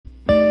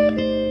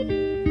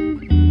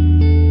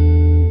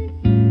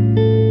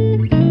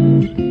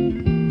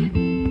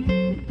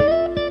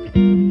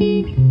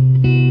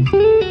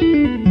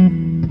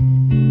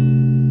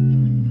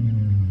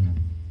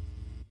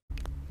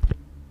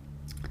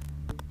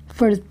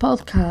for the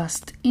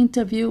podcast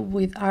interview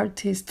with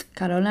artist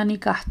Carola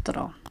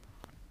Nicastro.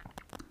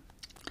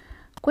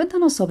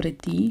 Cuéntanos sobre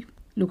ti,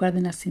 lugar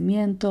de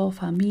nacimiento,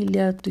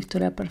 familia, tu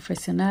historia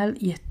profesional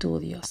y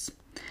estudios.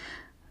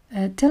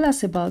 Tell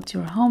us about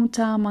your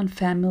hometown and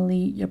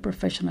family, your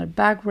professional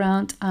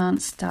background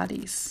and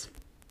studies.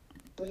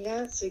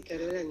 Hola, soy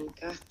Carola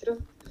Nicastro.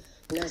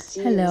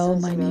 Hello,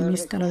 my name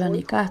is Carola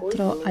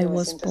Nicastro. I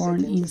was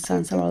born in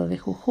San Salvador de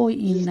Jujuy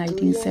in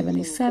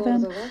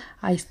 1977.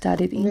 I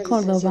studied in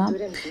Córdoba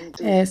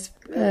as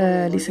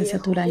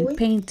licenciatura in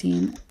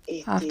painting.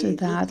 After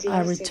that,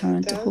 I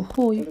returned to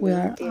Jujuy,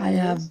 where I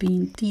have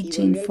been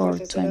teaching for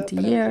 20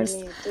 years.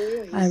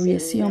 I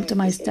resumed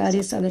my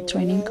studies at the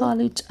training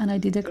college, and I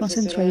did a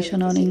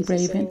concentration on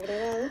engraving.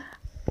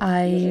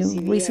 I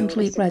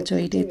recently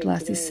graduated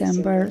last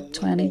December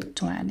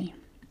 2020.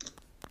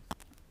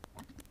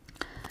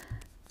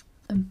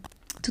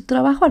 Tu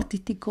trabajo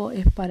artístico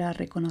es para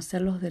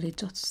reconocer los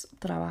derechos,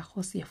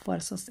 trabajos y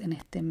esfuerzos en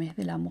este mes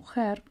de la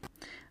mujer,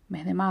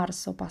 mes de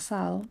marzo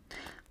pasado.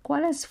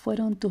 ¿Cuáles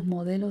fueron tus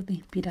modelos de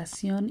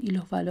inspiración y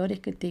los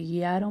valores que te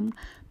guiaron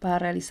para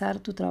realizar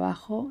tu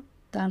trabajo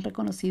tan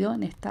reconocido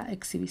en esta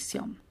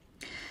exhibición?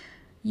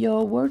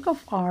 Your work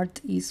of art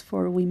is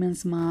for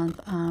Women's Month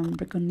and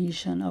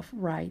recognition of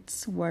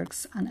rights,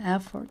 works and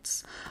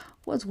efforts.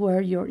 What were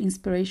your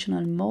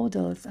inspirational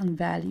models and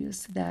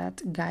values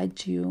that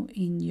guide you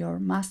in your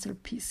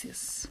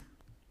masterpieces?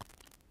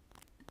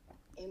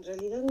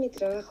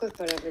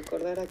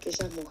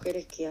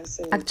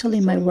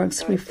 Actually, my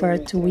works refer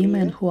to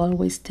women who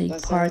always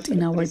take part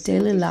in our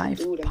daily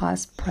life,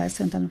 past,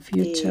 present, and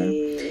future.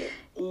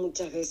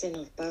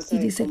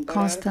 It is a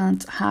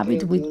constant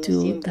habit we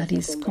do, that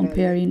is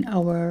comparing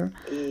our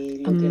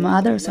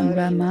mothers and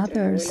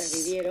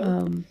grandmothers,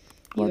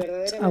 what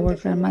our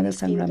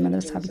grandmothers and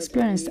grandmothers have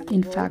experienced.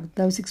 In fact,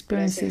 those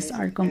experiences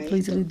are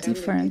completely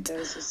different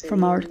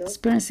from our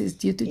experiences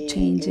due to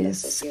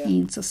changes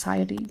in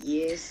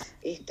society.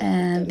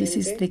 And this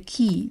is the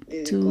key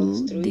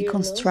to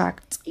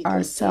deconstruct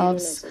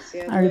ourselves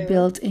and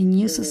rebuild a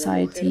new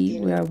society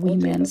where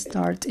women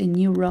start a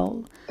new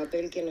role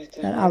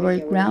that our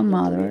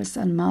grandmothers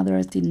and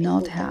mothers did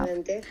not have.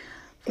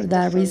 For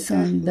that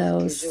reason,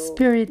 those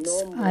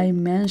spirits I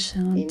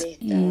mentioned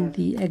in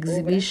the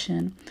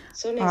exhibition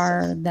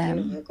are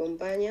them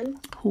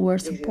who were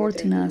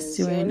supporting us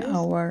during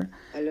our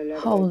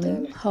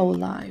whole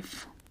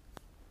life.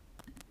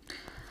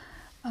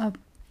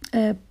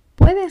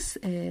 ¿Puedes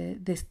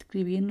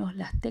describirnos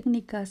las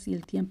técnicas y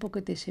el tiempo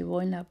que te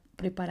llevó en la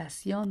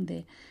preparación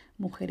de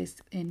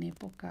Mujeres en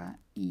Época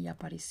y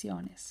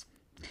Apariciones?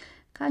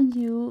 Can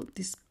you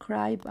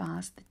describe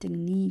us the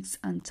techniques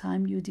and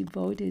time you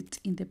devoted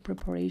in the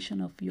preparation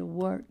of your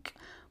work,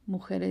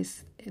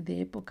 Mujeres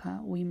de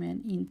Época,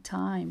 Women in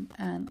Time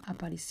and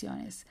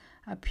Apariciones,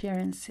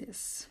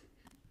 Appearances?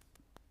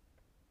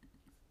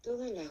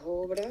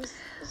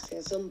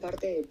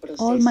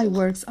 All my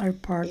works are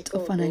part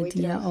of an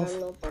idea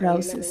of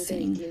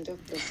processing.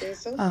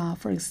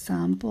 For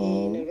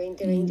example,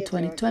 in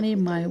 2020,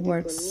 my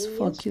works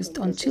focused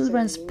on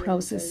children's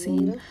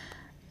processing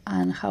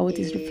and how it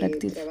is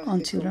reflected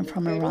on children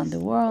from around the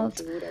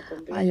world.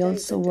 I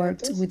also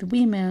worked with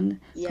women,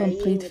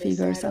 complete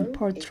figures and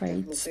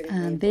portraits,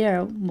 and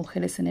there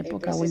Mujeres en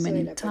Época, Women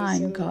in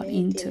Time got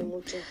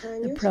into.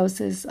 The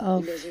process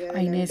of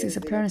Inés's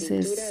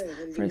appearances,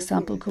 for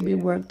example, could be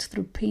worked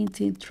through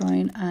painting,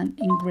 drawing, and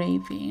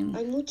engraving.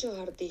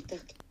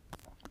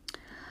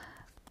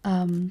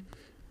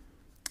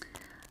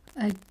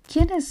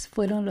 ¿Quiénes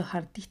fueron los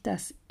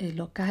artistas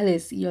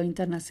locales y o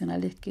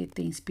internacionales que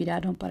te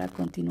inspiraron para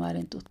continuar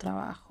en tus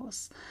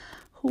trabajos?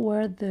 Who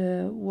were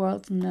the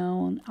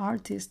world-known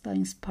artists that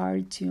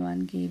inspired you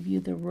and gave you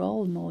the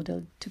role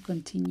model to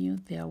continue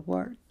their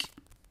work?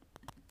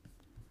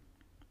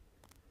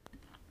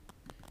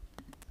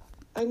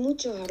 There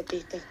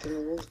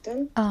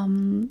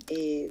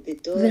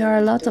are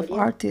a lot of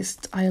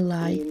artists I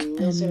like,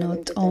 and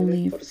not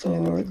only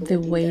for the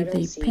way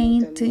they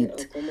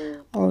painted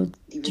or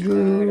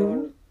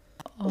drew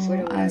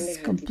as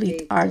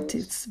complete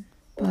artists,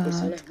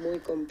 but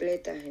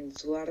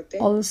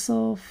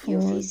also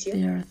for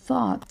their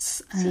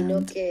thoughts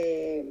and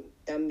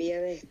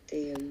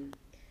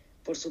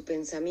por su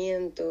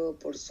pensamiento,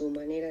 por su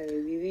manera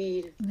de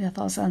vivir. Their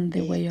thoughts and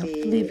the way of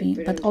living,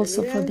 but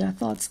also for their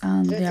thoughts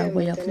and their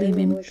way of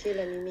living.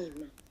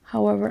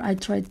 However, I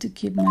try to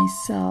keep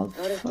myself,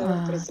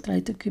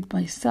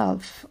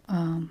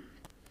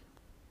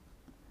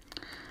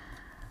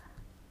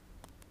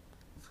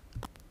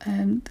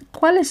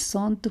 ¿Cuáles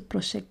son tus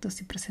proyectos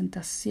y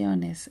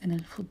presentaciones en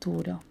el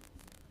futuro?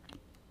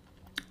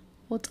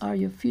 What are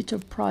your future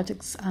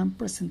projects and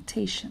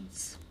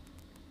presentations?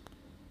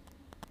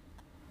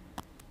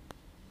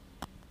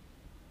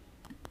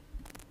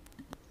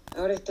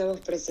 Ahora estamos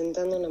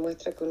presentando una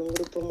muestra con un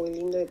grupo muy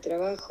lindo de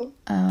trabajo.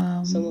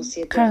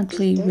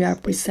 Currently, we are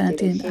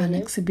presenting an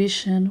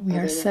exhibition. We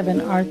are 7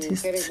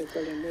 artists,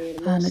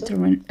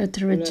 an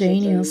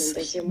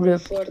heterogeneous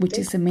group, which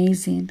is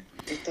amazing,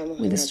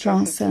 with a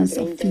strong sense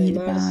of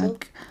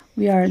feedback.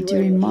 We are Y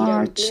during bueno, ir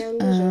March,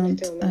 ampliando. Yo en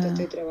and este momento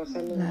estoy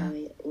trabajando en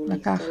una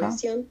la caja.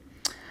 instalación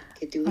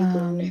que te ubico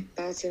en un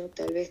espacio,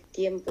 tal vez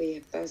tiempo y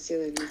espacio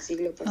del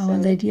siglo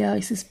pasado. The idea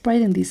is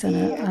spreading this,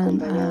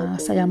 and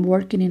as I am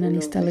working in an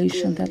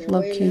installation that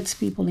locates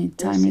people in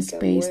time and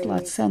space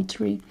last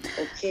century,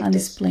 and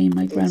displaying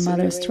my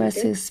grandmother's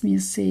dresses,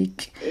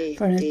 music,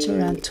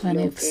 furniture, and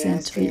 20th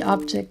century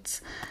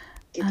objects.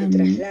 I'm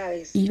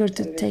eager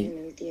to take.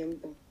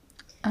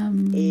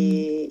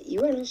 Y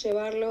bueno,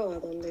 llevarlo a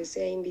donde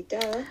sea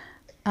invitada.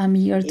 I'm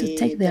eager to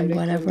take them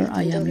wherever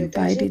I am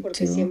invited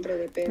to,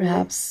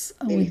 perhaps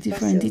with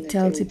different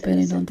details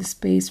depending on the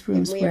space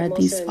rooms where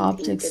these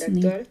objects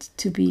need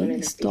to be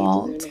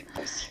installed.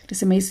 It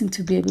is amazing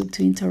to be able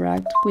to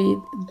interact with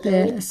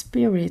the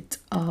spirit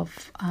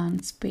of a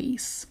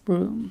space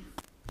room.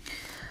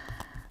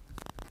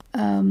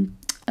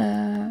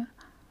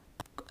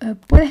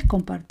 ¿Puedes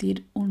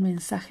compartir un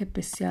mensaje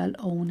especial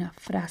o una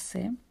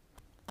frase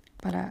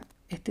para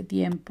este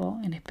tiempo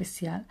en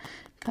especial?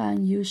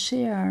 Can you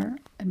share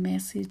a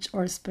message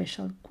or a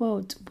special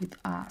quote with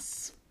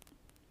us?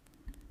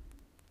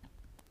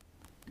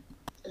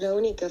 La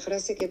única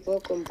frase que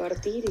puedo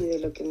compartir y de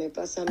lo que me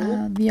pasa a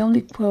mí, the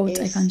only quote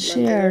I can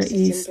share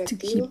is to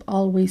keep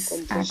always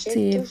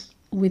active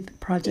with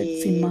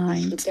projects in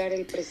mind,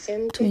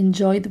 to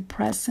enjoy the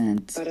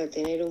present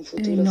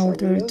in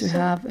order to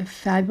have a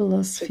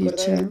fabulous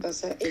future.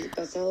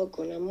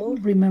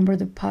 Remember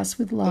the past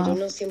with love,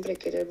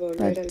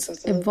 but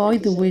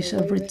avoid the wish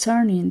of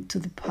returning to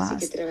the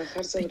past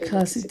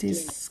because it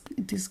is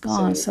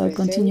gone. So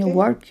continue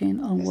working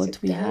on what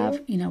we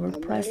have in our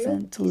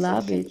present to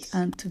love it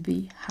and to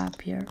be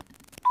happier.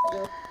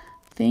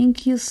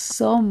 Thank you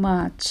so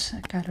much,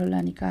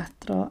 Carola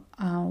Nicastro.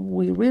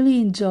 We really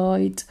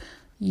enjoyed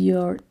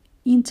your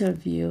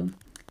interview,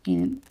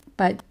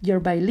 your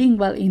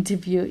bilingual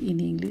interview in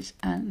English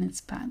and in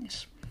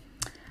Spanish.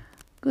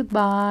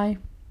 Goodbye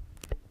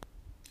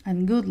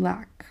and good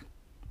luck.